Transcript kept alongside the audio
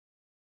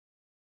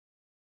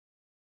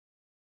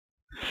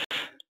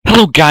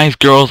Hello guys,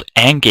 girls,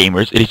 and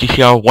gamers. It is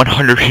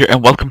GCR100 here,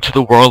 and welcome to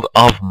the world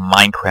of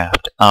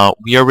Minecraft.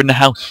 We are in the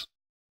house.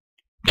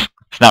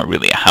 It's not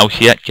really a house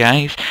yet,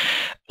 guys.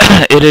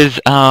 It's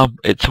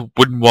a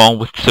wooden wall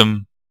with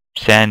some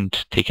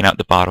sand taken out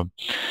the bottom.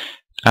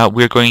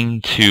 We're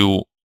going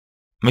to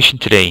mission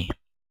today.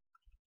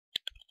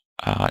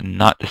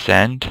 Not the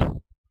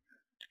sand.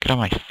 Get on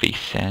my face,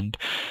 sand.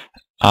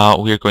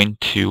 We are going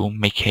to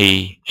make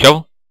a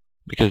shovel,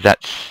 because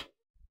that's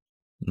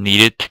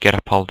needed to get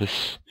up all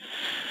this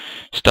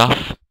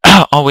stuff.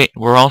 Oh wait,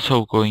 we're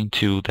also going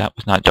to, that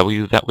was not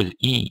W, that was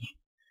E.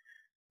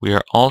 We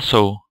are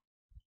also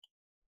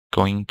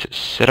going to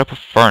set up a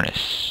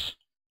furnace,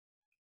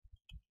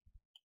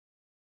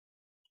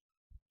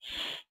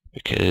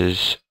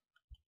 because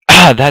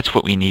that's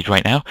what we need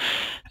right now.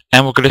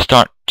 And we're going to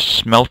start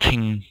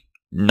smelting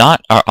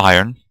not our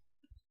iron,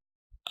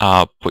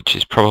 which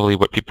is probably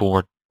what people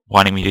were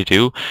wanting me to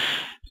do,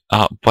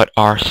 but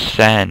our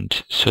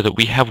sand, so that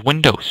we have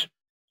windows.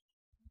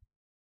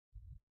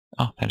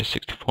 Oh, that is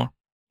 64.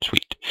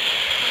 Sweet.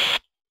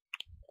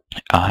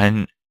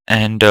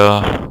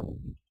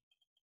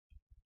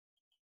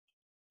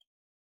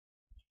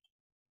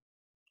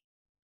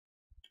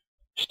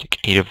 Stick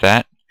 8 of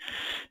that.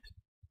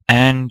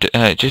 And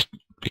just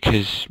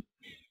because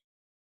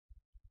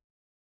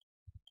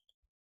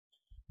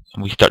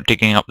we start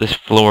digging up this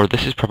floor,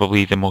 this is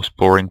probably the most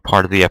boring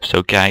part of the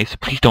episode, guys. So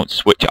please don't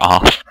switch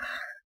off,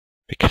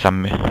 because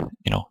I'm,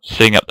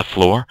 sitting up the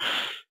floor.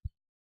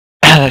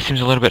 That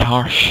seems a little bit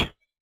harsh.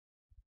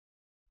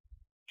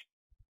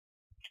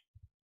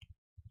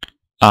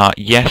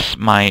 Yes,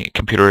 my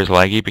computer is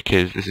laggy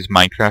because this is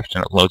Minecraft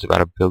and it loads about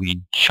 1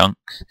 billion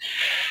chunks,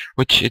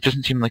 which it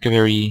doesn't seem like a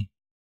very,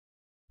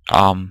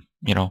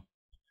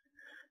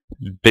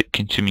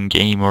 bit-consuming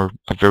game or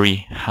a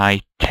very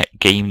high-tech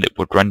game that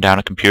would run down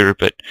a computer,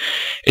 but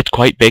it's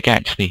quite big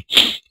actually.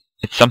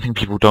 It's something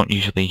people don't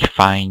usually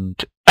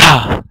find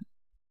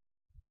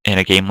in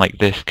a game like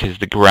this, because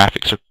the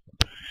graphics are,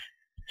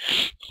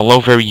 although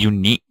very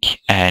unique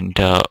and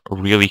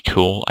really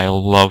cool. I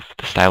love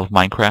the style of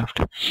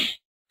Minecraft.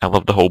 I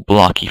love the whole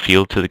blocky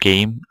feel to the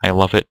game. I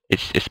love it.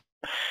 It's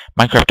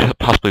Minecraft is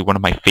possibly one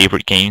of my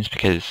favorite games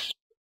because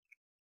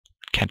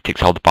it kind of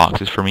ticks all the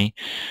boxes for me.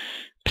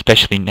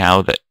 Especially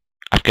now that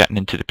I've gotten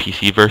into the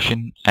PC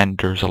version, and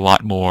there's a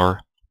lot more.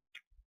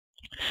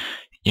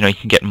 You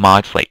can get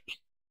mods like,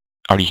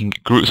 or you can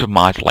get groups of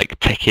mods like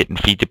Ticket and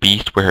Feed the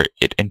Beast, where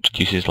it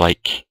introduces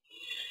like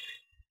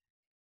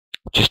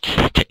just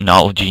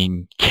technology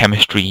and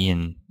chemistry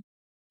and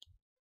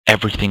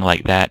everything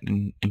like that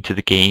into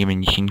the game,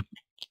 and you can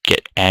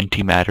get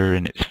antimatter,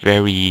 and it's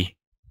very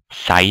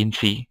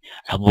sciencey.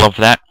 I love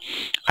that.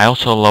 I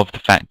also love the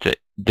fact that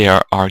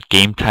there are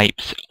game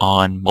types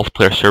on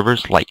multiplayer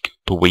servers, like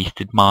the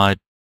Wasted mod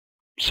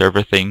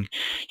server thing.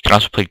 You can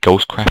also play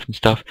Ghostcraft and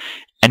stuff.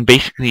 And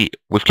basically,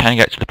 we've kind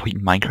of got to the point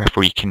in Minecraft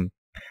where you can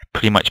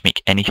pretty much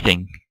make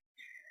anything.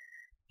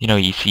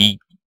 You see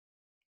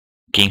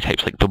game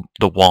types like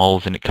the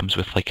walls, and it comes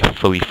with like a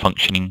fully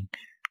functioning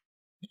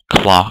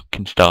clock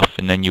and stuff,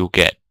 and then you'll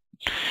get,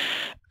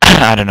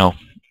 I don't know,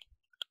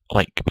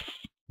 like,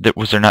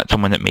 was there not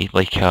someone that made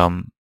like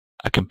a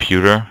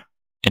computer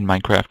in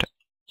Minecraft?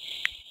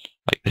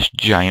 Like this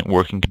giant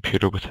working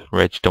computer with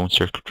redstone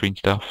circuitry and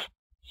stuff.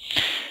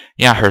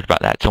 Yeah, I heard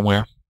about that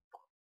somewhere.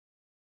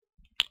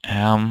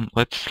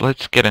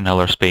 Let's get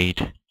another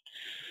spade.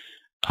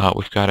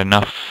 We've got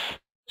enough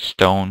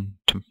stone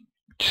to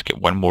just get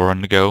one more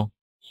on the go.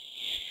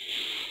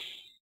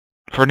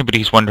 For anybody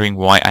who's wondering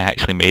why I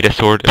actually made a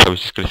sword, if I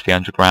was just going to stay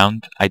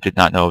underground, I did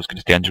not know I was going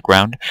to stay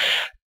underground.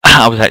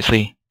 I was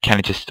actually kind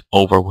of just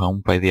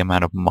overwhelmed by the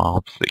amount of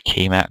mobs that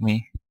came at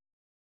me.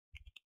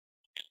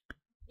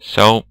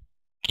 So,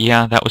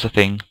 yeah, that was a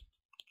thing.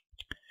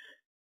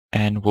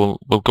 And we'll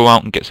go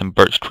out and get some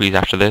birch trees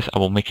after this. I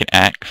will make an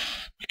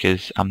axe,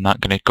 because I'm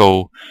not going to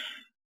go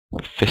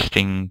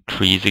fisting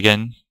trees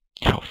again.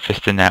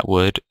 Fisting that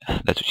wood.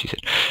 That's what she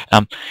said.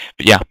 But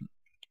yeah.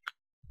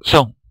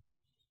 So,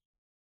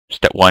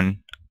 step 1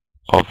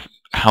 of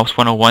House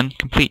 101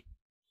 complete.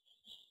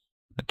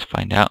 Let's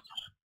find out.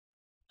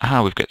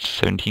 We've got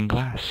 17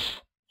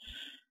 glass.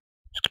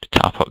 Just going to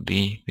top up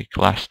the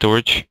glass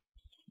storage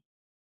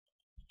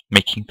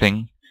making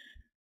thing.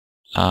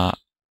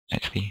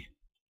 Actually,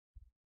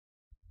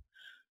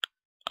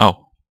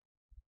 oh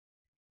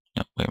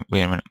no,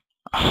 wait a minute.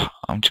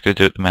 I'm just going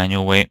to do it the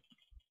manual way.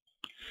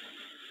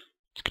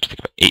 Just going to stick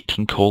about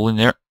 18 coal in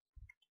there,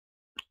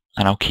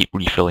 and I'll keep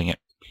refilling it.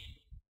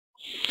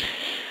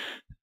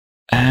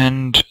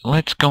 And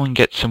let's go and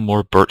get some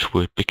more birch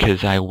wood,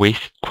 because I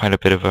wasted quite a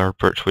bit of our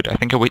birch wood. I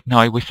think I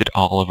wasted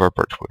all of our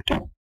birch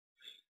wood.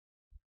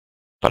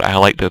 But I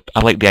like the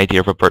idea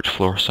of a birch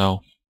floor,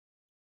 so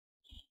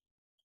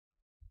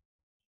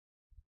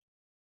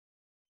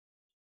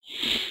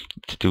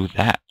let's do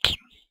that.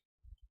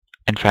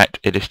 In fact,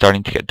 it is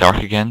starting to get dark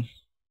again.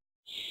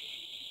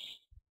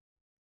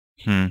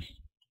 We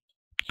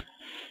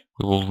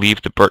will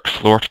leave the birch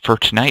floor for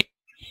tonight.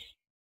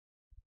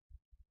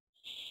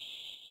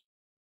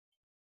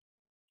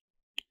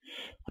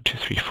 2,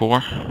 3, 4.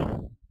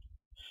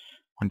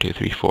 1, 2,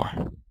 3,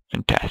 4.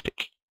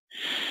 Fantastic.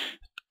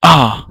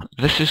 Ah,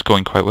 this is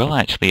going quite well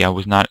actually. I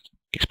was not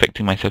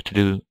expecting myself to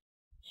do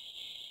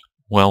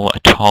well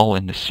at all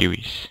in this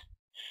series.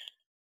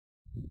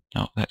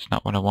 No, that's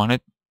not what I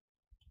wanted.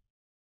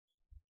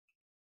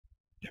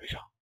 There we go.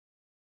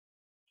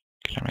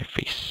 Get on my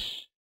face.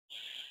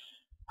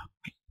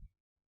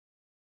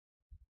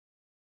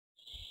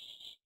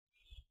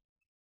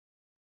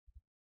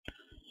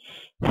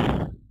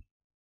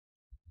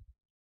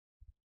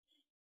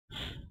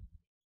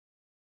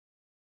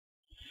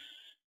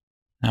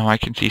 Now I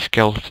can see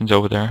skeletons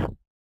over there.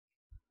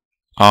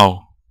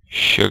 Oh,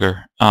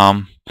 sugar.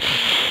 Do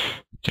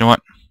you know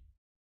what?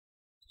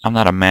 I'm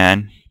not a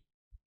man.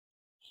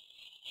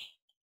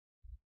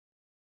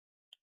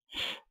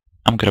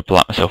 I'm gonna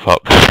block myself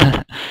up.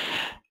 Because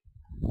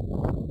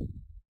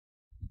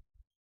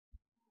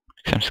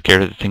I'm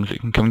scared of the things that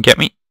can come and get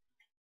me.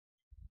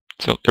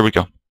 So, there we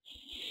go.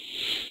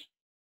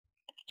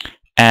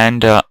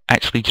 And,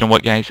 actually, do you know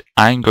what, guys?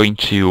 I'm going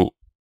to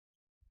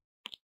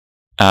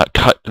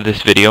cut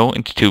this video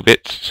into 2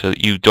 bits so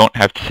that you don't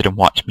have to sit and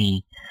watch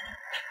me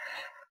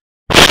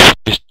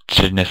just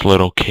sit in this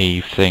little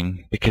cave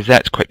thing, because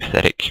that's quite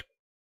pathetic.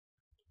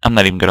 I'm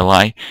not even gonna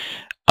lie.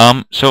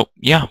 So,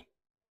 yeah.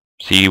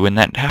 See you when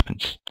that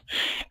happens.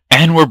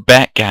 And we're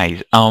back,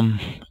 guys.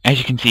 As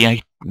you can see,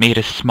 I made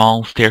a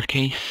small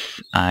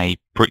staircase. I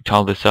bricked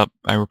all this up.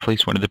 I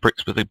replaced one of the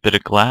bricks with a bit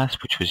of glass,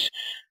 which was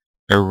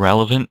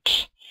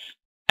irrelevant.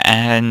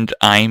 And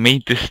I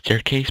made this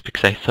staircase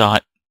because I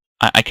thought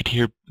I could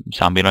hear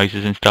zombie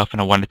noises and stuff,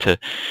 and I wanted to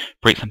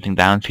break something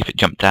down, see if it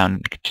jumped down,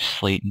 and I could just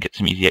slay it and get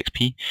some easy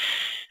XP.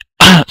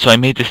 So I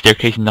made this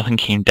staircase and nothing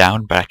came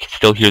down, but I could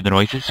still hear the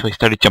noises, so I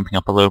started jumping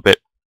up a little bit.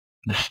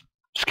 This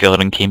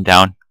skeleton came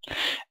down,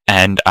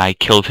 and I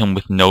killed him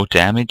with no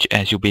damage.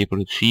 As you'll be able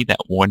to see,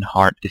 that 1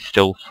 heart is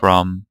still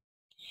from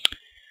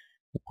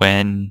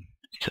when...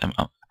 Whoa,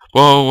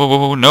 whoa, whoa,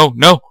 whoa, no,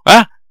 no!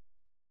 Ah!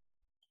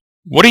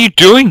 What are you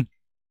doing?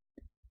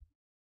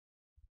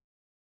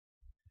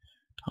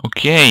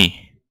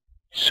 Okay,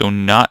 so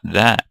not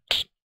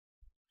that.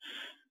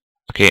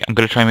 Okay, I'm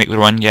gonna try and make the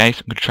run, guys.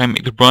 I'm gonna try and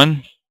make the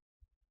run.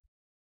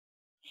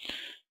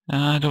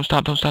 Don't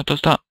stop, don't stop, don't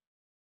stop.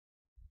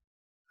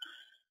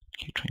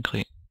 Okay, try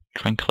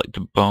and collect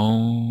the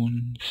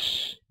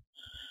bones.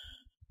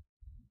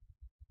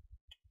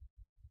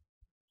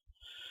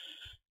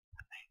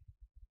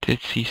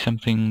 Did see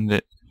something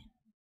that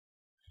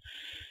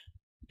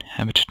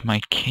inhabited my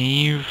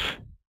cave.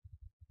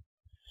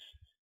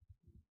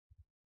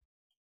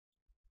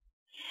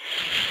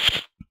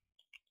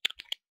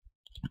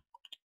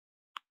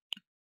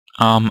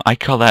 I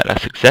call that a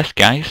success,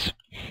 guys.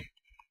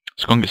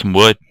 Let's go and get some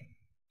wood.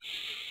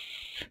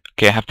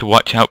 Okay, I have to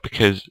watch out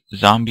because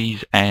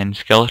zombies and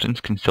skeletons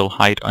can still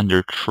hide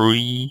under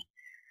tree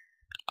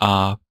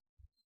things.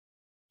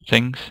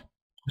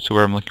 That's the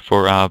word I'm looking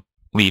for.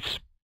 Leaves.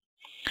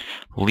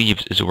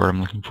 Leaves is the word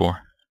I'm looking for.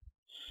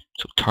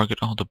 So target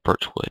all the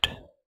birchwood.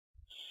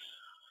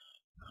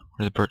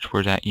 Where the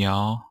birchwood at,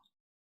 y'all?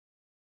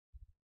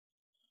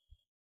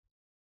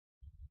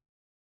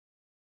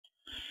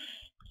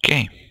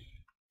 Okay.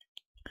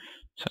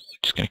 So I'm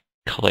just gonna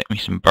collect me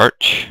some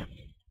birch.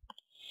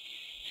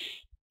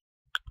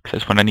 Because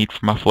that's what I need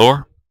for my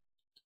floor.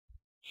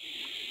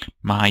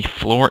 My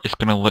floor is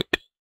gonna look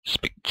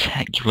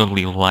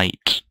spectacularly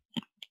light.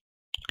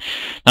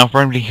 Now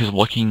for anybody who's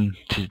looking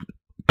to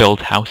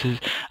build houses,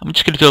 I'm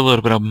just gonna do a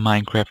little bit of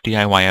Minecraft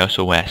DIY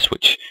SOS,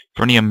 which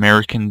for any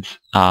Americans,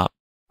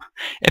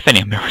 if any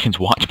Americans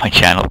watch my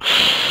channel,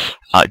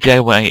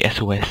 DIY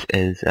SOS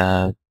is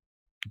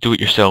do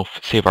it yourself,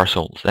 save our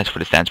souls. That's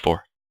what it stands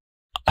for.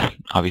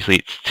 Obviously,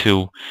 it's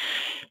 2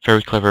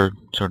 very clever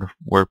sort of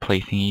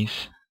wordplay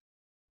thingies.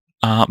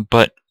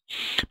 But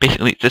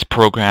basically, it's this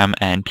program,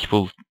 and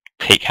people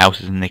take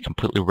houses and they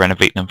completely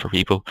renovate them for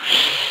people.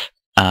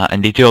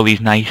 And they do all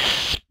these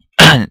nice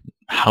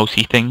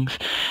housey things.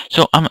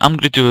 So I'm going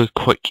to do a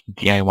quick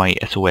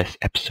DIY SOS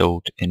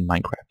episode in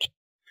Minecraft.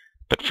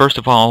 But first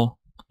of all,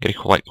 I'm going to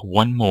collect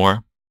 1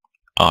 more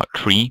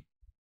tree.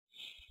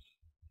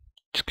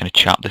 Just going to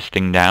chop this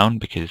thing down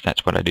because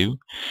that's what I do.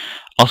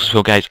 Also,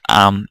 so guys,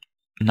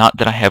 not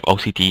that I have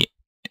OCD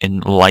in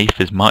life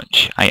as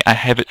much. I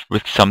have it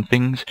with some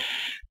things,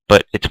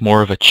 but it's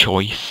more of a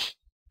choice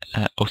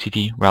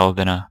OCD rather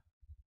than a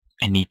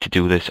I need to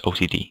do this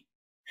OCD.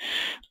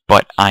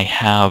 But I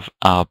have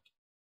a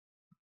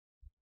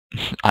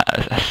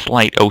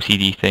slight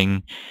OCD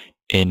thing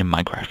in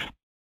Minecraft.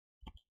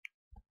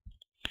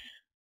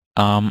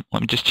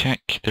 Let me just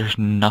check. There's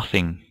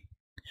nothing.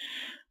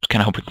 I was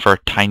kind of hoping for a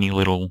tiny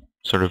little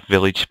sort of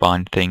village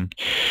spawn thing.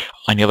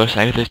 On the other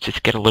side of this,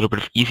 just get a little bit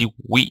of easy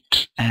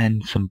wheat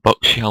and some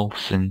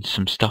bookshelves and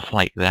some stuff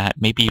like that.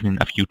 Maybe even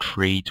a few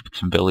trades with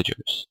some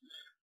villagers.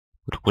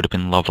 Would have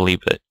been lovely,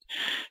 but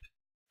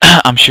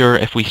I'm sure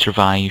if we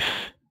survive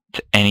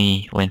to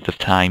any length of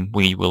time,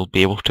 we will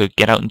be able to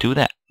get out and do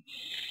that.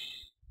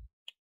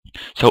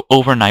 So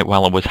overnight,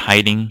 while I was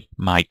hiding,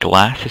 my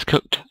glass is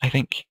cooked, I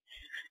think.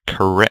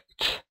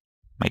 Correct.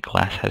 My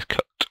glass has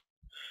cooked.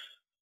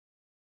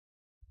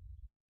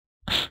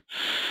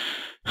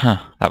 Huh,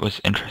 that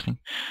was interesting.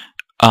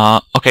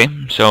 Okay,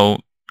 so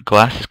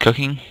glass is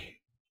cooking.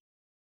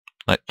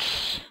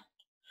 Let's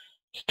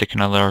stick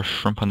another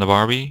shrimp on the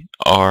Barbie,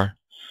 or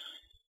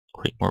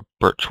create more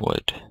birch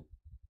wood.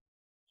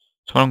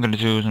 So what I'm going to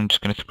do is I'm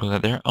just going to throw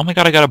that there. Oh my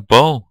god, I got a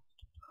bow!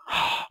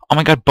 Oh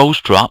my god,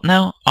 bows drop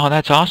now? Oh,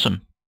 that's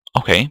awesome.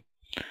 Okay.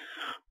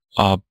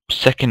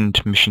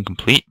 Second mission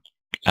complete.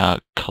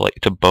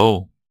 Collect a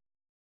bow.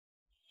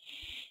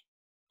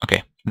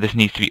 Okay, this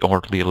needs to be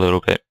orderly a little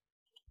bit.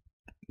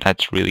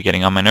 That's really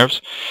getting on my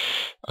nerves.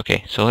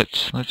 Okay, so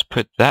let's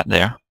put that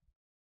there.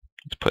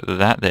 Let's put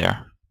that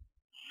there.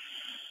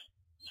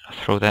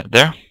 Throw that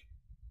there.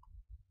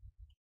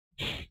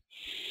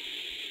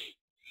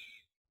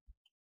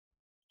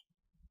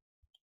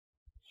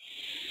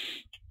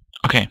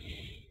 Okay.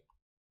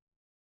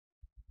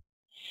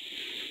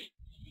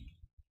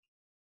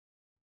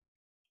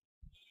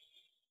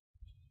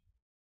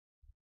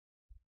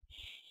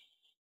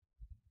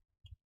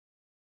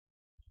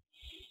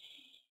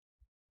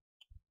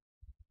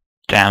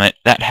 Damn it,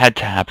 that had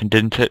to happen,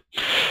 didn't it?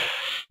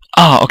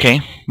 Oh,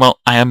 okay. Well,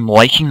 I am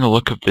liking the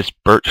look of this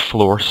birch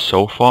floor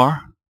so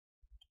far.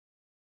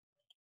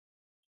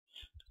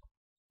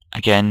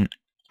 Again,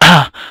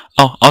 oh,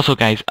 also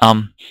guys,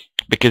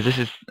 because this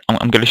is,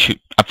 I'm gonna shoot,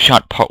 I've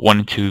shot part 1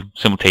 and 2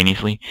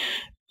 simultaneously,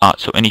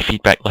 so any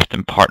feedback left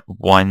in part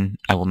 1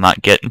 I will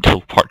not get until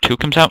part 2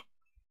 comes out,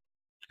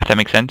 if that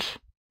makes sense.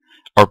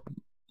 Or,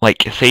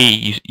 like, say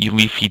you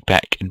leave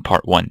feedback in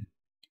part 1.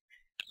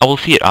 I will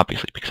see it,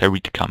 obviously, because I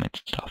read the comments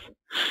and stuff.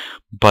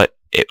 But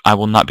I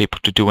will not be able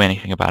to do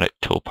anything about it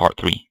till part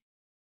 3.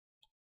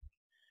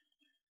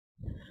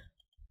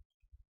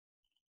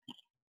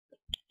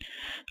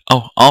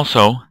 Oh,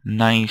 also,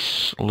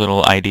 nice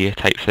little idea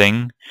type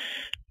thing.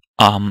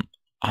 I'm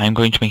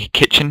going to make a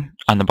kitchen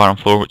on the bottom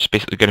floor, which is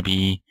basically going to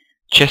be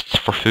chests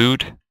for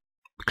food,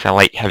 because I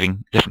like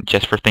having different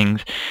chests for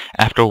things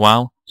after a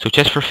while. So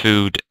chests for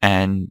food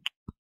and,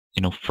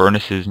 you know,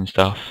 furnaces and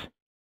stuff.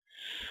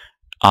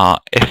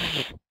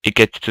 If it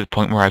gets to the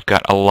point where I've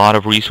got a lot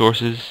of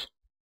resources,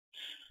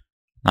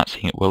 not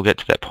saying it will get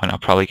to that point, I'll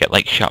probably get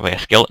like shot by a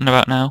skeleton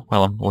about now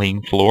while I'm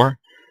laying floor.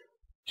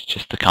 It's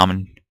just a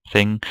common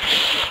thing.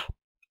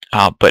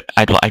 But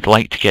I'd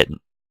like to get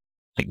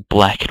like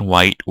black and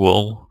white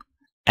wool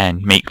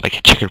and make like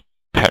a checker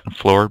pattern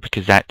floor,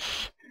 because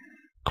that's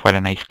quite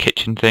a nice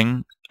kitchen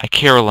thing. I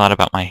care a lot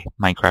about my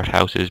Minecraft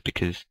houses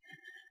because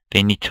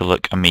they need to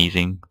look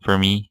amazing for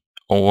me,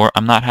 or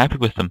I'm not happy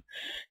with them.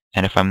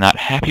 And if I'm not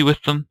happy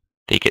with them,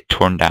 they get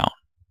torn down.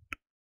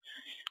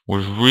 We're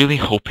really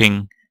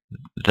hoping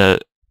the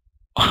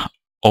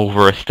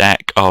over a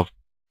stack of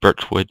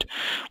birchwood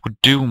would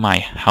do my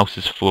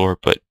house's floor,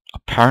 but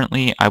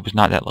apparently I was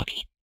not that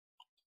lucky.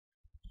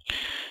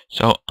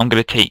 So I'm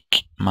going to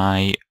take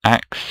my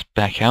axe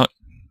back out,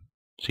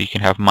 so you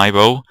can have my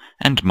bow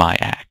and my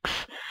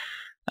axe.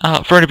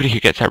 For anybody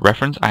who gets that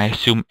reference, I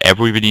assume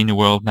everybody in the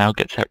world now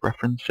gets that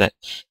reference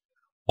that's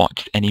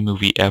watched any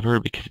movie ever,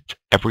 because it's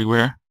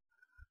everywhere.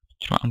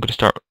 You know what, I'm going to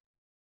start...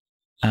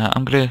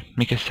 I'm going to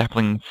make a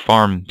sapling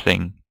farm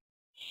thing.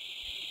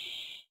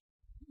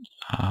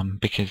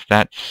 Because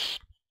that's...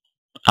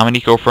 I'm an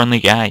eco-friendly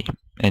guy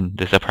in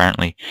this,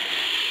 apparently.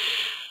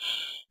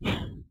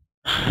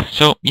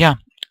 So, yeah.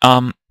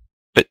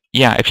 But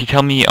yeah, if you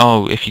tell me,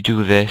 oh, if you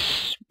do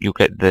this, you'll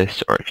get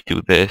this, or if you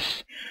do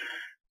this,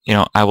 you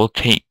know, I will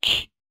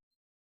take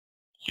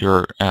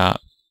your,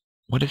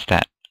 what is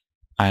that?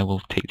 I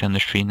will take down the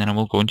tree and then I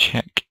will go and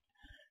check.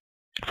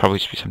 It'll probably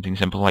just be something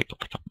simple like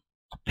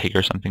a pig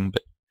or something,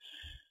 but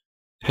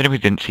if anybody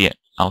didn't see it,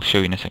 I'll show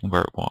you in a second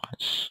where it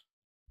was.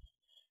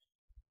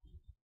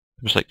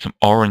 There's like some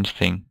orange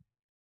thing.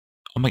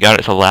 Oh my god,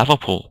 it's a lava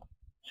pool.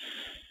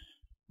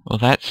 Well,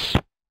 that's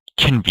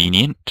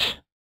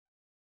convenient.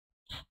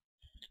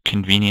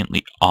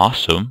 Conveniently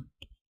awesome.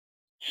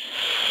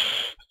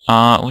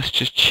 Let's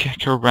just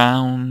check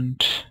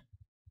around.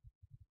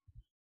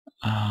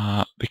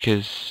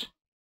 Because...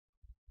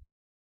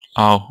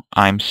 Oh,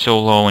 I'm so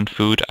low in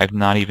food, I've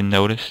not even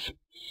noticed.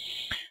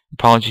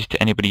 Apologies to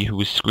anybody who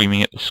was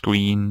screaming at the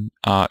screen.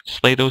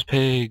 Slay those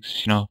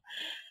pigs, you know.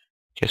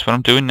 Guess what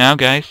I'm doing now,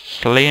 guys?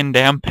 Slaying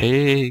down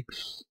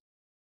pigs.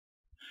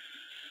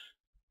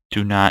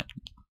 Do not...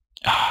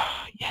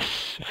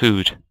 yes,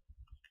 food.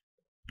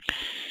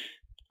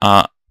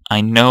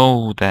 I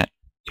know that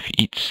if you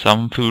eat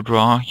some food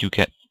raw, you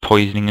get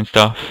poisoning and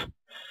stuff.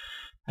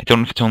 I don't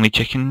know if it's only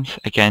chickens.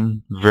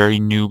 Again, very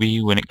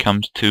newbie when it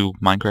comes to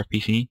Minecraft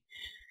PC.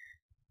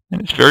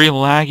 And it's very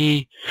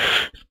laggy.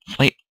 It's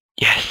like,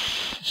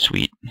 yes,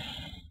 sweet.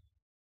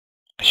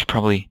 I should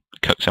probably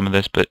cook some of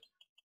this, but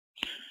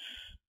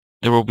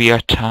there will be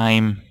a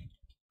time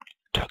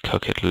to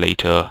cook it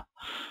later.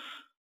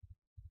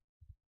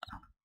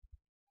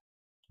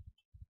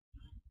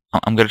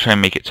 I'm going to try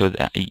and make it so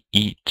that I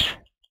eat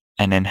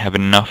and then have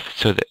enough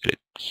so that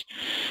it's...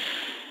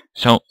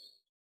 So,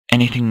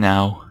 anything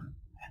now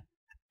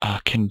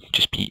can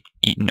just be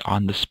eaten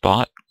on the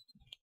spot.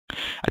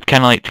 I'd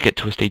kind of like to get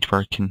to a stage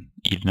where I can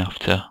eat enough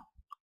to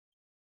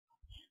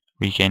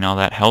regain all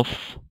that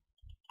health.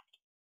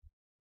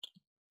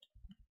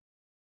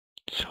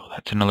 So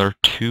that's another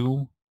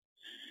 2.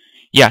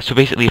 Yeah, so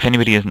basically, if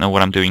anybody doesn't know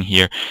what I'm doing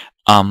here,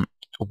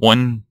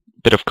 1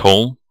 bit of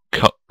coal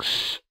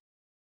cooks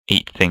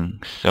 8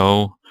 things.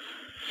 So,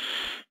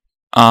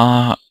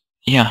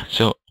 yeah,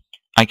 so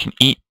I can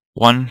eat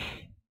 1,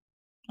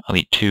 I'll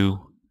eat 2,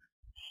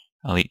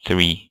 I'll eat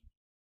 3.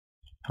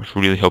 I was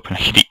really hoping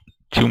I could eat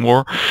 2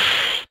 more,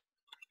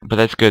 but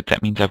that's good.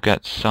 That means I've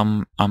got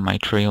some on my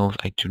trails.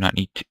 I do not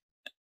need to,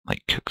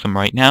 like, cook them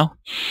right now.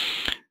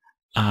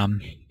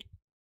 And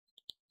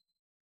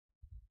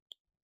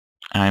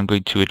I'm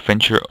going to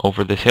adventure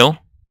over this hill.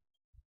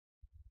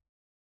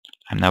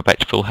 I'm now back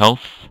to full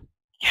health.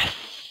 Yes!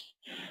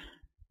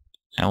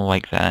 I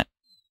like that.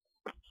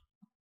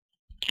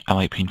 I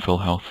like being full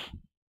health.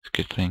 It's a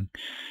good thing.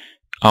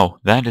 Oh,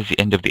 that is the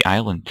end of the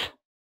island.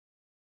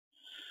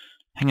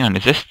 Hang on,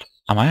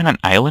 am I on an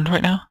island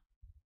right now?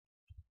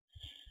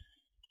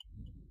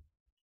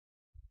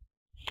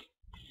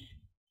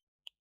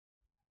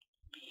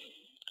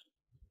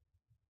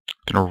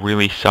 Gonna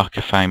really suck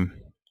if I'm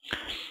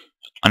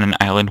on an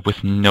island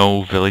with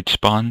no village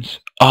spawns.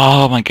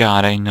 Oh my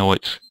god, I know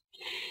it's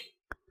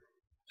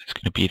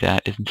gonna be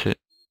that, isn't it?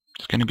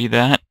 It's gonna be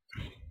that.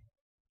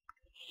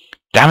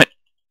 Damn it!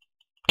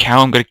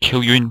 Cow, I'm gonna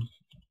kill you in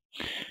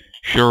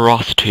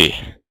ferocity.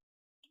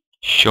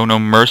 Show no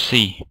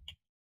mercy.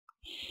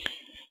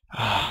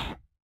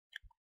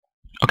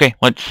 Okay,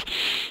 let's...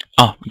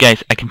 Oh,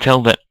 guys, I can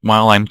tell that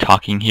while I'm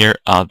talking here,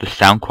 the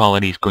sound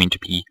quality is going to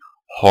be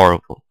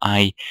horrible.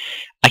 I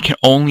can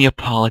only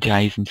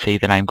apologize and say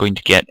that I'm going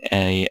to get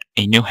a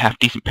new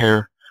half-decent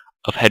pair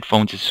of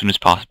headphones as soon as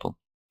possible.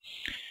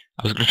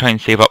 I was going to try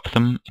and save up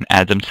them and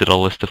add them to the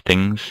list of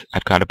things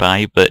I've got to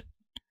buy, but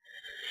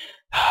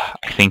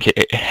I think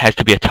it has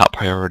to be a top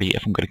priority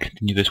if I'm going to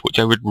continue this, which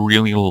I would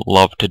really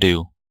love to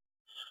do.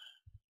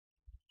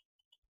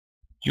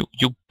 You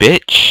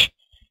bitch!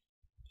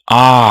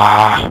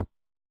 Ah!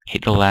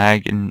 Hate the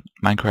lag in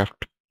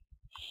Minecraft.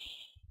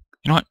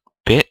 You know what?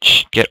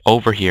 Bitch, get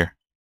over here.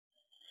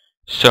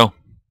 So,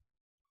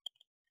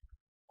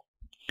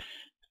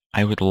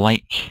 I would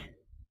like...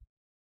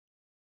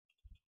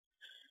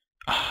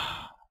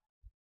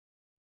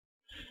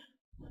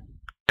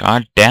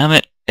 God damn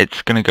it!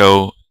 It's gonna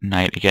go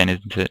night again,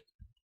 isn't it?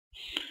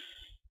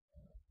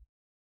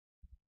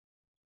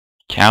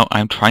 Cow,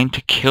 I'm trying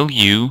to kill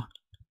you.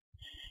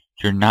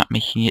 You're not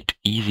making it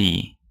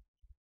easy.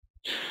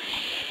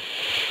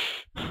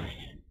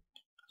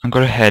 I'm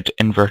gonna head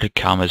inverted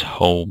commas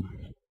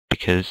home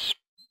because...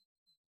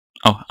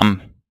 Oh,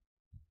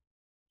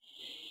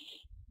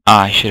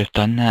 I should have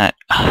done that.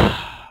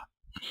 I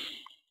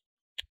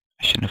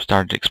shouldn't have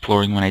started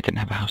exploring when I didn't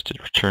have a house to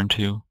return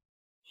to.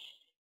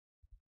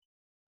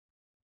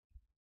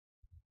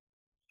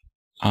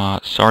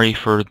 Sorry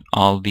for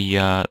all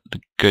the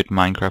good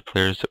Minecraft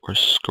players that were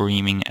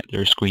screaming at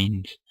their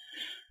screens.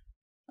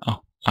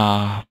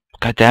 Oh,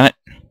 god damn it.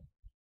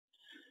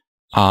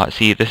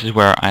 See, this is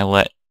where I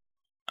let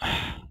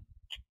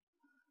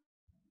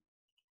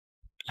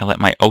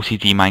my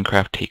OCD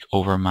Minecraft take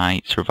over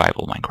my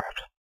survival Minecraft.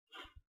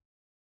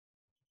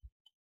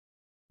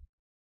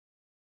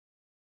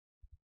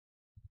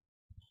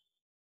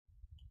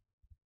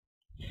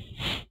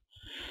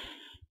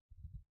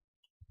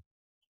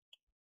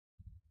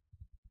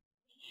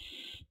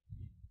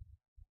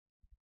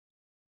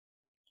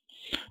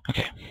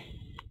 Okay.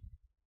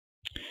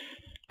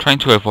 Trying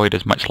to avoid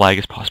as much lag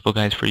as possible,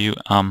 guys, for you.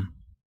 I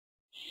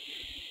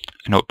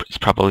know it's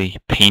probably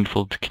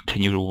painful to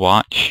continue to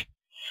watch.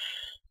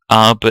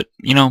 But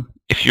you know,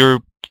 if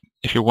you're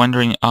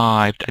wondering,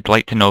 I'd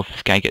like to know if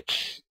this guy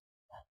gets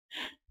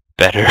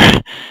better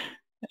at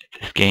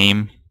this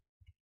game.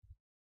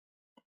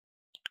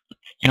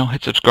 You know,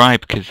 hit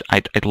subscribe because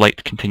I'd like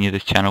to continue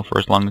this channel for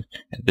as long as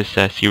this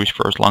series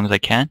for as long as I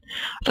can.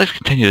 I'd like to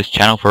continue this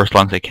channel for as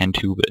long as I can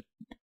too, but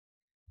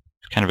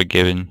it's kind of a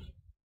given.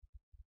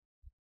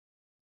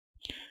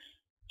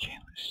 Okay,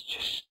 let's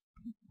just...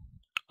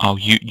 Oh,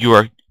 you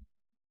are...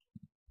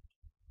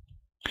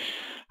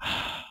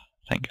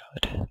 Thank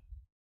God.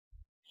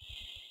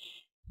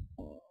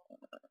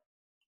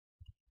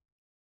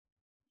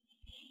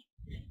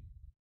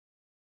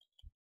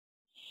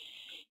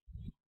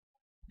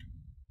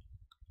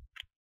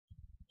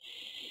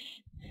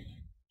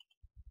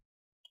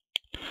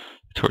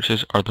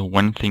 Torches are the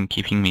one thing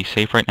keeping me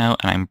safe right now,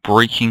 and I'm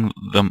breaking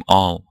them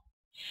all.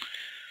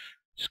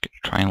 Just gonna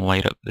try and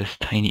light up this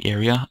tiny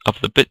area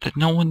of the bit that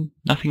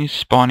nothing is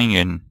spawning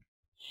in.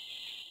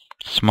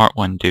 Smart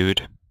one,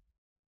 dude.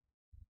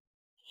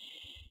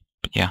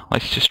 But yeah,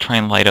 let's just try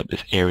and light up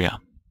this area.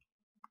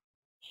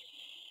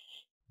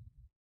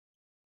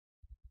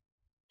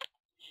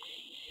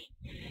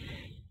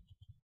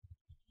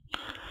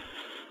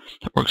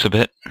 That works a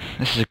bit.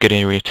 This is a good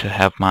area to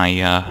have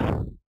my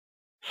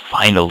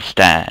final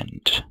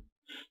stand.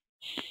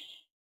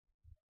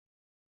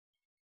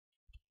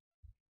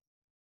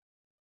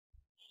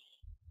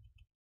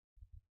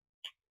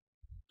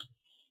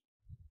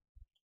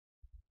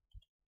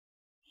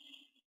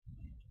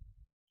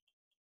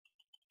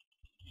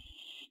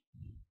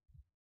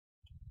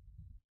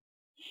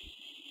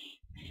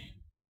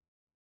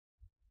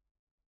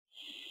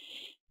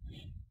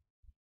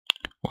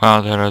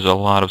 Wow, that is a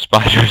lot of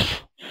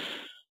spiders.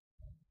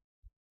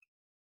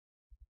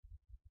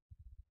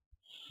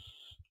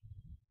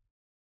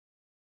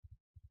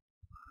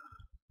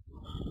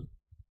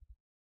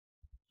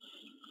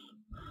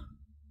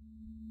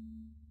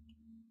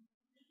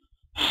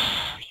 You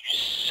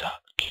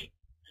suck.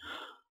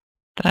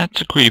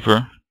 That's a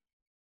creeper.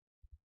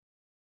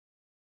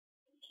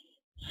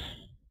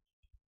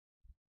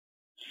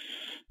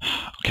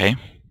 Okay.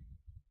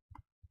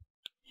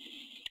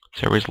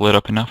 This area's lit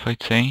up enough,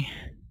 I'd say.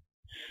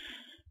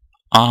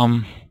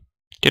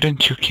 Get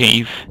into your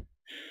cave.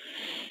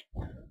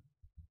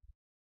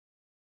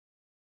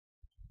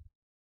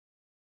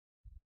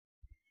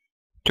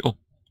 Cool.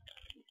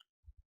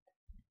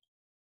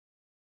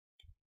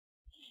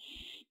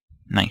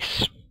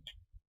 Nice.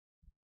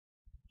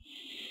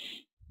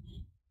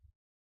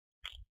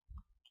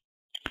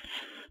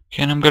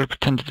 Okay, and I'm gonna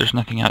pretend that there's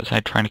nothing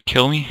outside trying to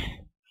kill me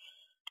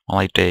while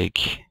I dig.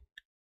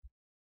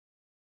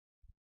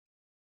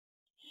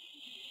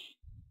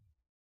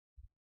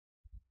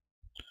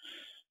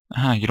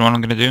 You know what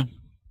I'm gonna do?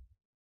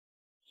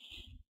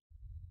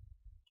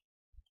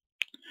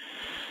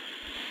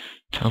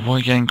 To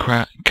avoid getting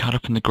caught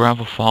up in the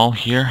gravel fall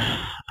here,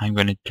 I'm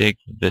gonna dig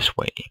this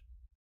way.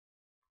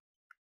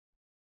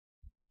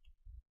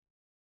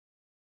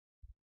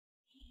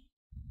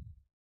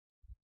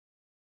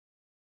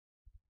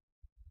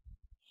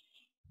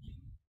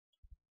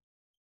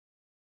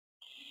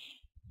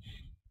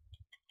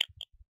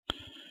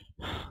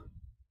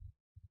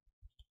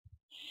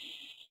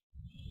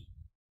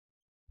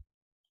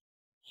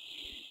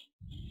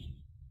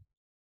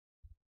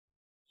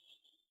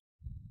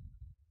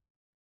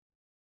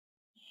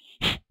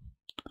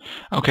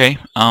 Okay,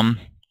 do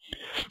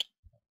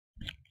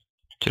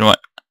you know what?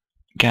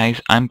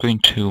 Guys, I'm going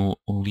to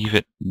leave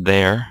it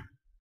there.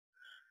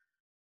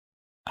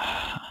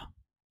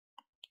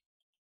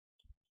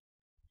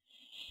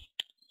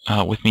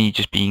 With me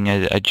just being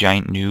a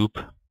giant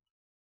noob.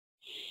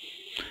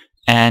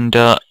 And,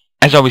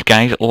 as always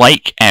guys,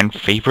 like and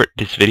favorite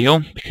this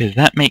video, because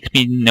that makes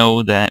me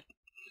know that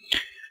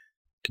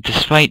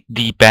despite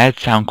the bad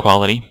sound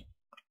quality,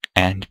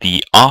 and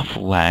the off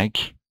lag,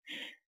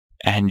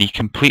 and the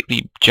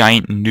completely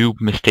giant noob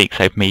mistakes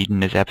I've made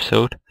in this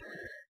episode,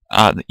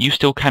 you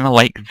still kind of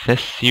like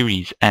this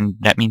series, and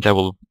that means I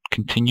will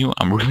continue.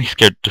 I'm really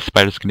scared the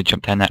spider's going to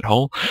jump down that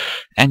hole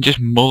and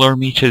just muller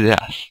me to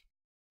death.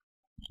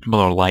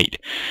 Muller light.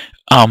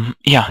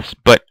 Yes,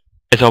 but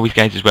as always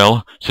guys as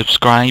well,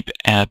 subscribe,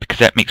 because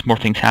that makes more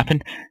things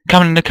happen.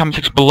 Comment in the comment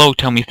section below,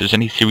 tell me if there's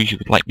any series you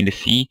would like me to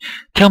see.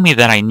 Tell me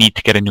that I need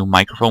to get a new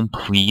microphone,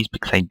 please,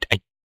 because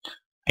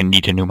I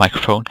need a new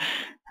microphone.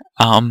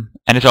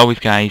 And as always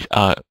guys,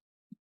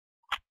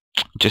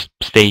 just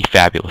stay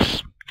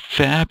fabulous.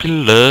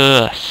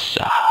 Fabulous.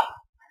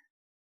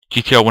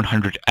 GTR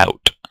 100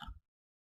 out.